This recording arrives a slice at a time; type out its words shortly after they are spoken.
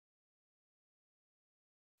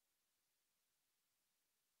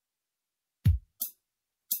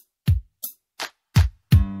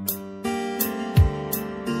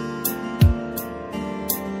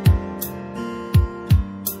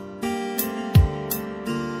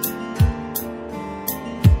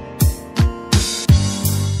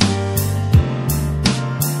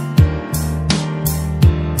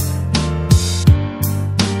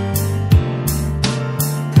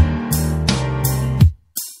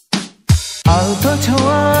আলতো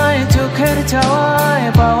ছোঁয়ায় চোখের চাওয়ায়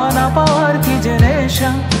পাওয়া না পাওয়ার কি যে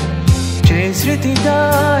নেশা, সেই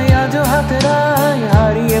স্মৃতিটাই আজও হাতেরায়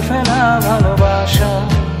হারিয়ে ফেলা ভালোবাসা।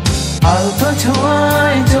 আলতো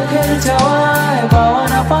ছোঁয়ায় চোখের চাওয়ায় পাওয়া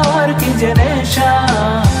না পাওয়ার কি যে নেশা,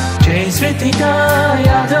 সেই স্মৃতিটাই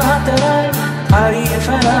আজও হাতেরায় হারিয়ে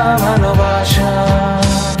ফেলা ভালোবাসা।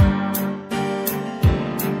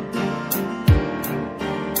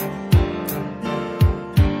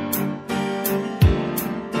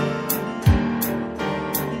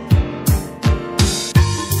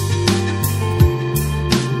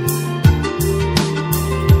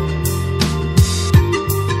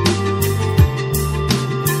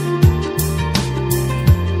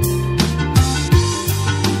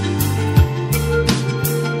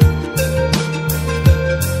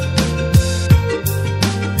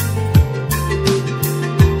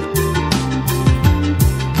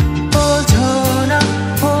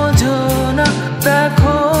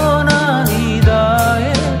 দেখো না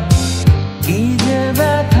হৃদয়ে কি যে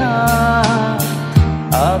ব্যথা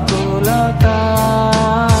আকুলতা,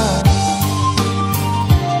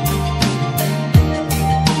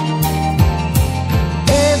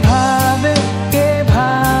 এভাবে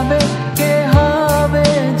কে হবে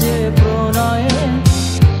যে প্রণয়ে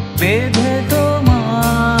বেঁধে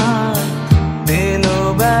তোমার দিল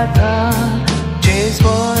ব্যথা, যে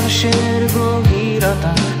স্পর্শের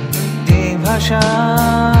গভীরতা ভাষা।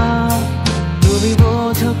 তুমি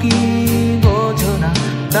বোঝো কি বোঝো না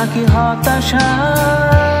তাকে হতাশা।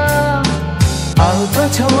 আলতো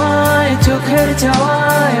ছোঁয়ায় চোখের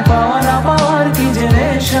চাওয়ায় পাওয়া না পাওয়ার কি যে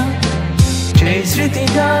নেশা, সেই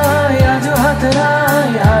স্মৃতিটাই আজও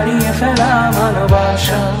হাতেরায় হারিয়ে ফেলা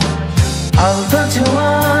ভালোবাসা। আলতো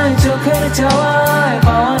ছোঁয়ায় চোখের চাওয়ায়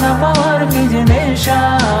পাওয়া না পাওয়ার কি যে নেশা,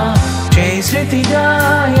 সেই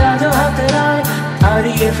স্মৃতিটাই আজও হাতেরায়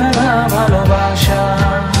হারিয়ে ফেলা ভালোবাসা।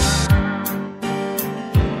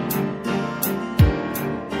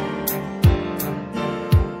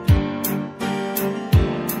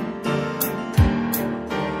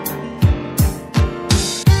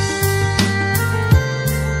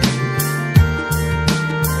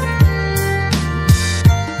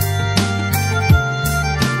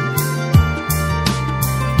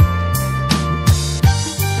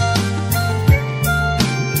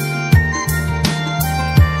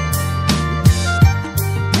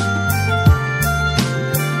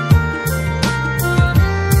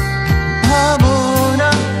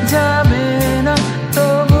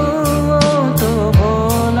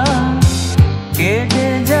 কেটে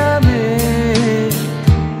যাবে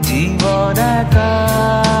জীবন একা,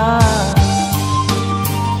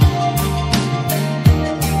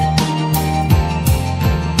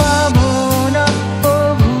 পাবো না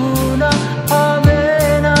কভু না হবে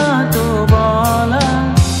না তো বলা,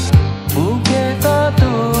 বুকে কত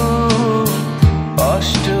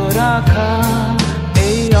কষ্ট রাখা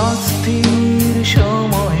এই অস্থির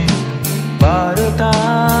সময়ে বারতা।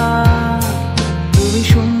 তুমি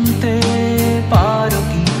শুনতে পারো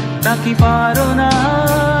কি নাকি পারো না,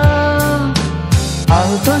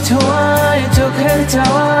 আলতো ছোঁয়ায় চোখের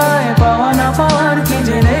চাওয়ায় পাওয়া না পাওয়ার কি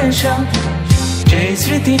যে নেশা, সেই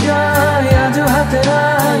স্মৃতিটাই আজও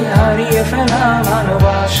হাতেরায় হারিয়ে ফেলা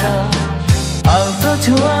ভালোবাসা। আলতো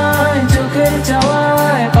ছোঁয়ায় চোখের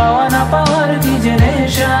চাওয়ায় পাওয়া না পাওয়ার কি যে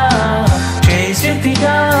নেশা, সেই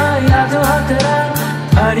স্মৃতিটাই আজও হাতেরায়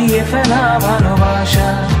হারিয়ে ফেলা ভালোবাসা।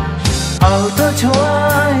 আলতো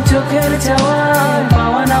ছোঁয়ায় চোখের চাওয়ায়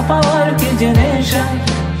পাওয়া না পাওয়ার কি যে নেশা,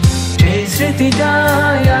 সেই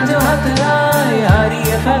স্মৃতিটাই আজও হাতেরায়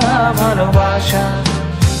হারিয়ে ফেলা ভালোবাসা।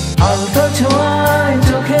 আলতো ছোঁয়ায়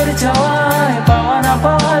চোখের চাওয়ায় পাওয়া না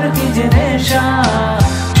পাওয়ার কি যে নেশা,